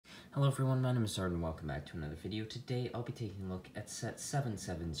Hello everyone, my name is Arden and welcome back to another video. Today I'll be taking a look at set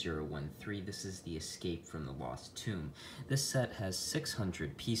 77013. This is the Escape from the Lost Tomb. This set has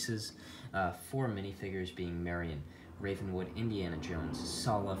 600 pieces, 4 minifigures being Marion, Ravenwood, Indiana Jones,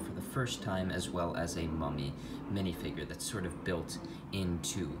 Sala for the first time, as well as a Mummy minifigure that's sort of built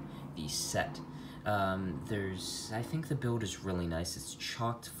into the set. I think the build is really nice. It's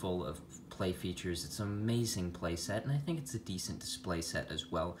chocked full of play features. It's an amazing play set, and I think it's a decent display set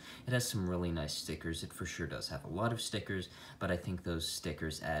as well. It has some really nice stickers. It for sure does have a lot of stickers, but I think those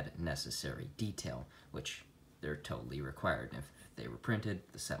stickers add necessary detail, which they're totally required. If they were printed,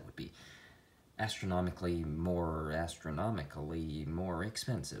 the set would be astronomically more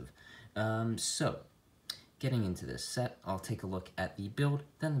expensive. Getting into this set, I'll take a look at the build,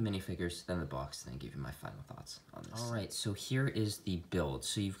 then the minifigures, then the box, then give you my final thoughts on this. Alright, so here is the build.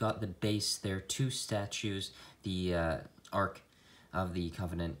 So you've got the base there, 2 statues, the Ark of the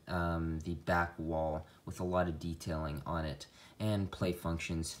Covenant, the back wall with a lot of detailing on it, and play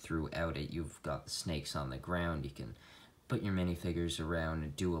functions throughout it. You've got the snakes on the ground, you can put your minifigures around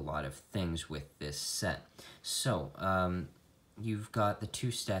and do a lot of things with this set. So, you've got the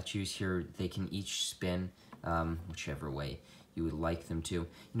 2 statues here, they can each spin whichever way you would like them to. You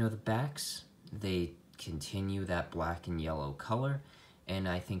know, the backs, they continue that black and yellow color, and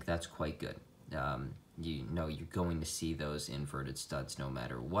I think that's quite good. You know, you're going to see those inverted studs no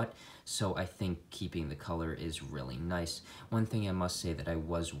matter what, so I think keeping the color is really nice. One thing I must say that I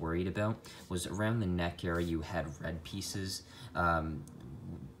was worried about was around the neck area you had red pieces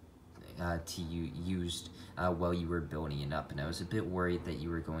used while you were building it up, and I was a bit worried that you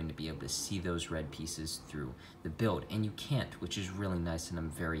were going to be able to see those red pieces through the build, and you can't, which is really nice, and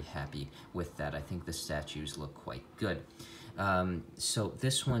I'm very happy with that. I think the statues look quite good. So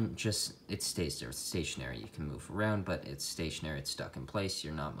this one it stays there. It's stationary. You can move around, but it's stationary. It's stuck in place.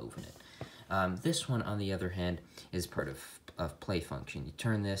 You're not moving it. This one, on the other hand, is part of play function. You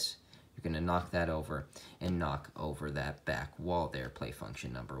turn this, you're going to knock that over and knock over that back wall there, play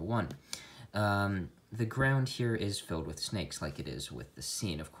function number 1. The ground here is filled with snakes like it is with the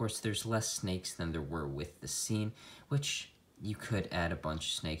scene. Of course, there's less snakes than there were with the scene, which you could add a bunch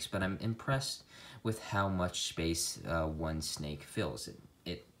of snakes, but I'm impressed with how much space one snake fills.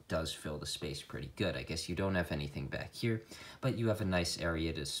 It does fill the space pretty good. I guess you don't have anything back here, but you have a nice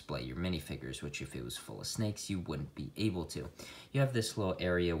area to display your minifigures, which if it was full of snakes, you wouldn't be able to. You have this little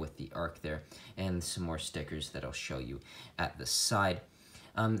area with the Ark there, and some more stickers that I'll show you at the side.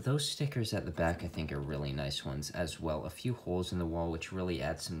 Those stickers at the back I think are really nice ones as well. A few holes in the wall which really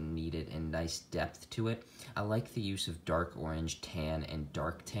add some needed and nice depth to it. I like the use of dark orange, tan, and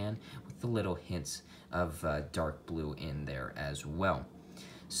dark tan with the little hints of dark blue in there as well.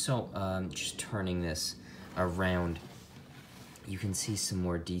 So just turning this around, you can see some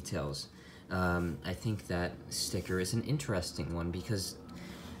more details. I think that sticker is an interesting one because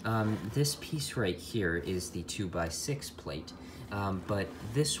this piece right here is the 2x6 plate, but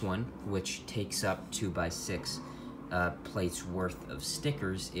this one, which takes up 2x6 plates worth of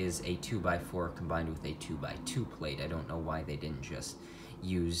stickers, is a 2x4 combined with a 2x2 plate. I don't know why they didn't just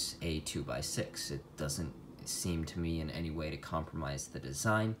use a 2x6. It doesn't seem to me in any way to compromise the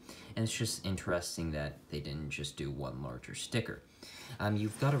design, and it's just interesting that they didn't just do one larger sticker.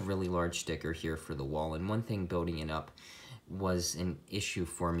 You've got a really large sticker here for the wall, and one thing building it up was an issue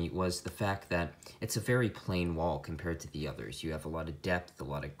for me was the fact that it's a very plain wall compared to the others. You have a lot of depth, a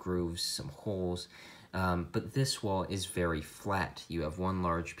lot of grooves, some holes, but this wall is very flat. You have one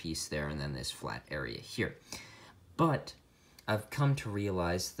large piece there and then this flat area here. But I've come to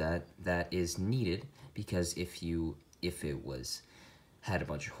realize that that is needed because if it had a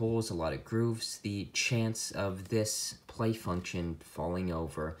bunch of holes, a lot of grooves, the chance of this play function falling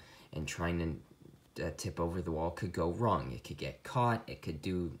over and trying to tip over the wall could go wrong. It could get caught, it could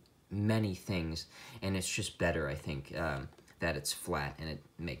do many things, and it's just better, I think, that it's flat and it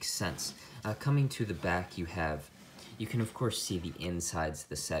makes sense. Coming to the back, you can of course see the insides of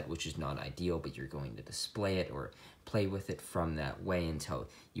the set, which is not ideal, but you're going to display it or play with it from that way until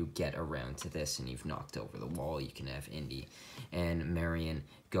you get around to this and you've knocked over the wall. You can have Indy and Marion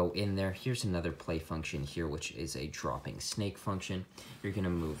go in there. Here's another play function here, which is a dropping snake function. You're going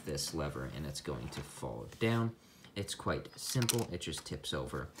to move this lever and it's going to fall down. It's quite simple. It just tips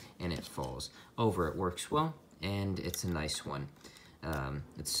over and it falls over. It works well, and it's a nice one.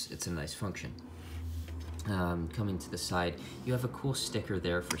 It's a nice function. Coming to the side, you have a cool sticker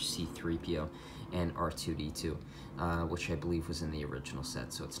there for C-3PO and R2-D2, which I believe was in the original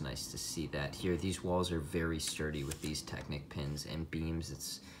set, so it's nice to see that here. These walls are very sturdy with these Technic pins and beams.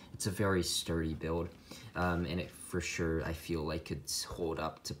 It's a very sturdy build, and it for sure I feel like could hold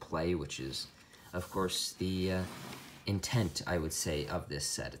up to play, which is, of course, the intent, I would say, of this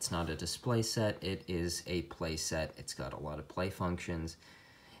set. It's not a display set, it is a play set. It's got a lot of play functions,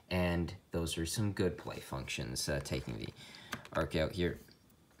 and those are some good play functions. Taking the arc out here.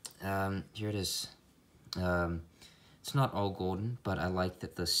 Here it is. It's not all golden, but I like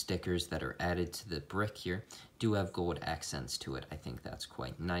that the stickers that are added to the brick here do have gold accents to it. I think that's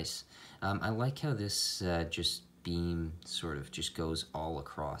quite nice. I like how this just beam sort of just goes all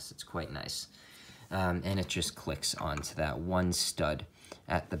across. It's quite nice. And it just clicks onto that one stud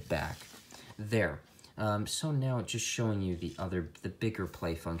at the back there. So now just showing you the bigger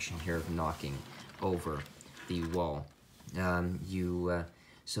play function here of knocking over the wall.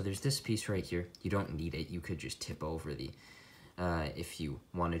 So there's this piece right here. You don't need it. You could just tip over the, if you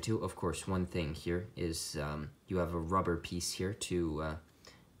wanted to. Of course, one thing here is you have a rubber piece here to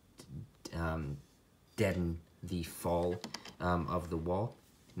deaden the fall of the wall,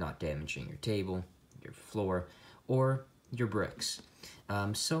 not damaging your table, your floor, or your bricks.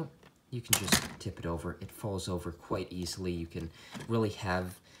 So you can just tip it over. It falls over quite easily. You can really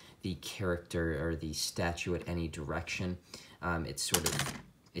have the character or the statue at any direction.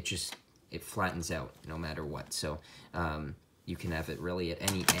 It flattens out no matter what. So you can have it really at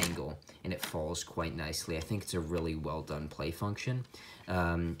any angle, and it falls quite nicely. I think it's a really well done play function.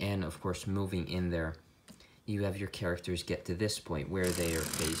 And of course, moving in there, you have your characters get to this point where they are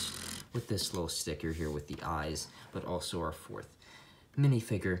faced with this little sticker here with the eyes, but also our fourth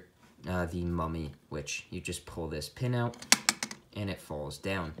minifigure, the mummy, which you just pull this pin out and it falls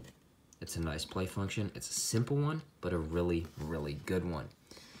down. It's a nice play function. It's a simple one, but a really, really good one.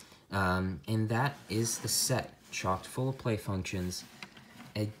 And that is the set, chocked full of play functions,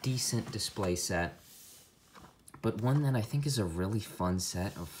 a decent display set, but one that I think is a really fun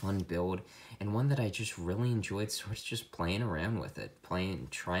set, a fun build, and one that I just really enjoyed sort of just playing around with it.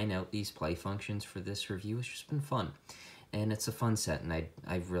 Trying out these play functions for this review has just been fun. And it's a fun set, and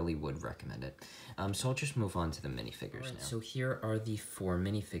I really would recommend it. So I'll just move on to the minifigures now. So here are the 4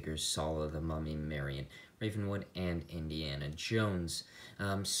 minifigures: Sallah, the Mummy, Marion, Ravenwood, and Indiana Jones.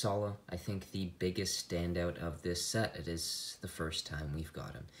 Sallah, I think the biggest standout of this set. It is the first time we've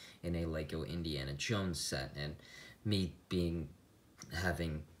got him in a LEGO Indiana Jones set, and me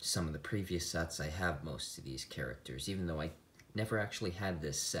having some of the previous sets, I have most of these characters, even though I never actually had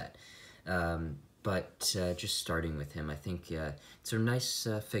this set. But just starting with him, I think it's a nice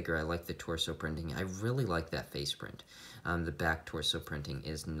figure. I like the torso printing. I really like that face print. The back torso printing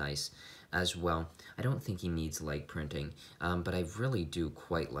is nice as well. I don't think he needs leg printing, but I really do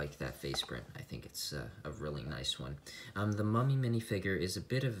quite like that face print. I think it's a really nice one. The Mummy minifigure is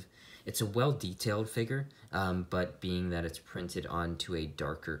it's a well-detailed figure, but being that it's printed onto a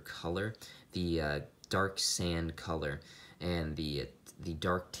darker color, the dark sand color and the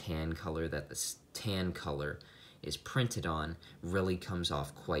dark tan color that the tan color is printed on really comes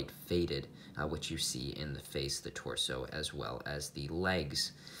off quite faded, which you see in the face, the torso, as well as the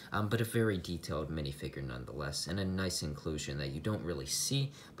legs. But a very detailed minifigure nonetheless, and a nice inclusion that you don't really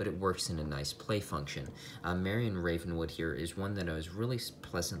see, but it works in a nice play function. Marion Ravenwood here is one that I was really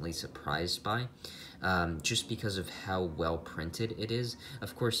pleasantly surprised by, just because of how well printed it is.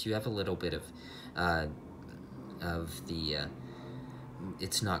 Of course, you have a little bit of the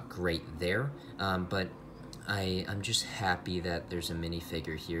it's not great there, but I'm just happy that there's a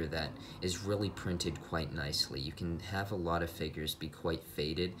minifigure here that is really printed quite nicely. You can have a lot of figures be quite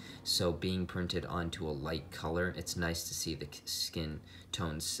faded, so being printed onto a light color, it's nice to see the skin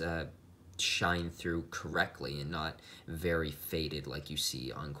tones shine through correctly and not very faded like you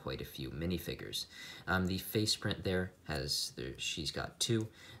see on quite a few minifigures. The face print there she's got 2.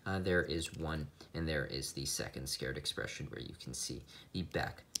 There is 1, and there is the second scared expression where you can see the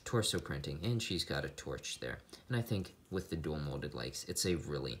back torso printing, and she's got a torch there. And I think with the dual molded legs, it's a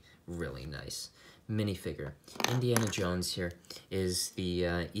really, really nice minifigure. Indiana Jones here is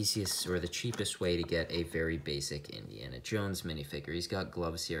the easiest or the cheapest way to get a very basic Indiana Jones minifigure. He's got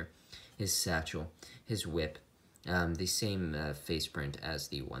gloves here, his satchel, his whip, the same face print as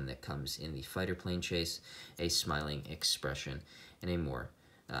the one that comes in the fighter plane chase, a smiling expression, and a more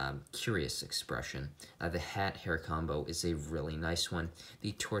curious expression. The hat-hair combo is a really nice one.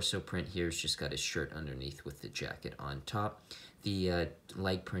 The torso print here has just got his shirt underneath with the jacket on top. The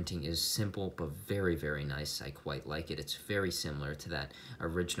leg printing is simple but very, very nice. I quite like it. It's very similar to that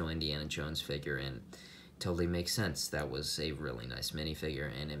original Indiana Jones figure, and totally makes sense. That was a really nice minifigure,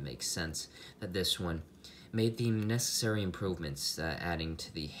 and it makes sense that this one made the necessary improvements, adding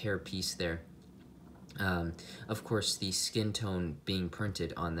to the hair piece there, Of course, the skin tone being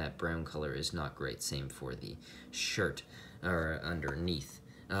printed on that brown color is not great, same for the shirt or underneath.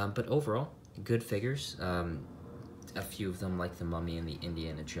 But overall, good figures. A few of them, like the Mummy and the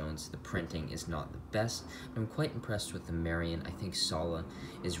Indiana Jones, the printing is not the best. I'm quite impressed with the Marion. I think Sala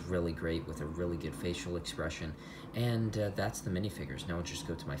is really great with a really good facial expression. And that's the minifigures. Now I'll just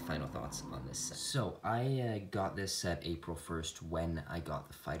go to my final thoughts on this set. So I got this set April 1st when I got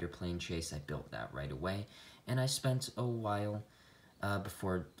the fighter plane chase. I built that right away. And I spent a while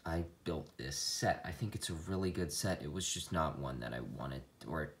before I built this set. I think it's a really good set. It was just not one that I wanted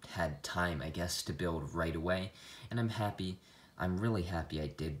or had time, I guess, to build right away. And I'm happy. I'm really happy I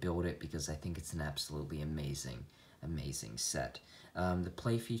did build it because I think it's an absolutely amazing, amazing set. The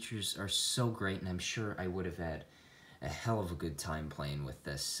play features are so great, and I'm sure I would have had a hell of a good time playing with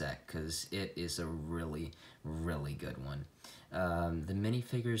this set because it is a really, really good one. The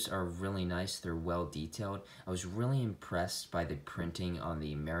minifigures are really nice. They're well detailed. I was really impressed by the printing on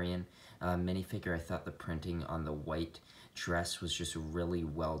the Marion minifigure. I thought the printing on the white dress was just really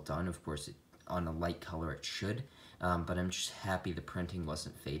well done. Of course, on a light color it should, but I'm just happy the printing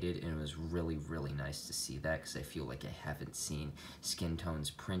wasn't faded, and it was really, really nice to see that because I feel like I haven't seen skin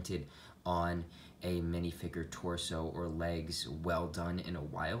tones printed on a minifigure torso or legs well done in a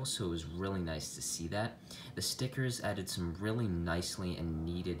while, so it was really nice to see that. The stickers added some really nicely and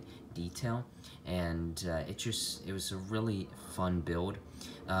needed detail, and it was a really fun build.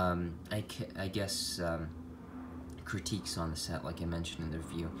 I guess critiques on the set, like I mentioned in the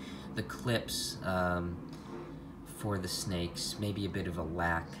review. The clips for the snakes, maybe a bit of a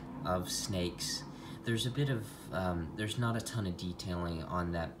lack of snakes. There's a bit of, there's not a ton of detailing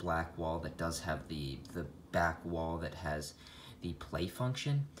on that black wall that does have the back wall that has the play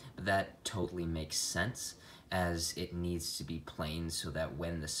function, but that totally makes sense as it needs to be plain so that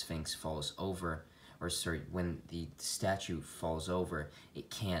when the Sphinx falls over, or sorry, when the statue falls over, it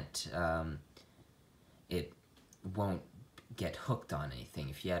can't, it won't get hooked on anything.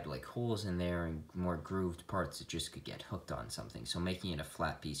 If you had like holes in there and more grooved parts, it just could get hooked on something. So making it a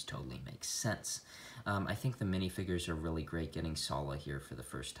flat piece totally makes sense. I think the minifigures are really great. Getting Sala here for the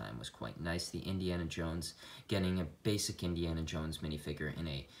first time was quite nice. The Indiana Jones, getting a basic Indiana Jones minifigure in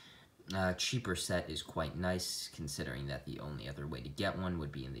a cheaper set is quite nice, considering that the only other way to get one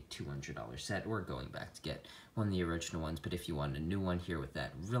would be in the $200 set, or going back to get one of the original ones. But if you want a new one here with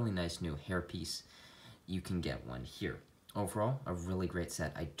that really nice new hairpiece, you can get one here. Overall, a really great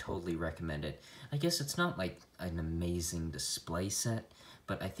set. I totally recommend it. I guess it's not like an amazing display set,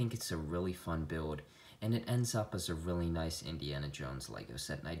 but I think it's a really fun build, and it ends up as a really nice Indiana Jones Lego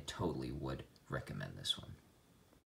set, and I totally would recommend this one.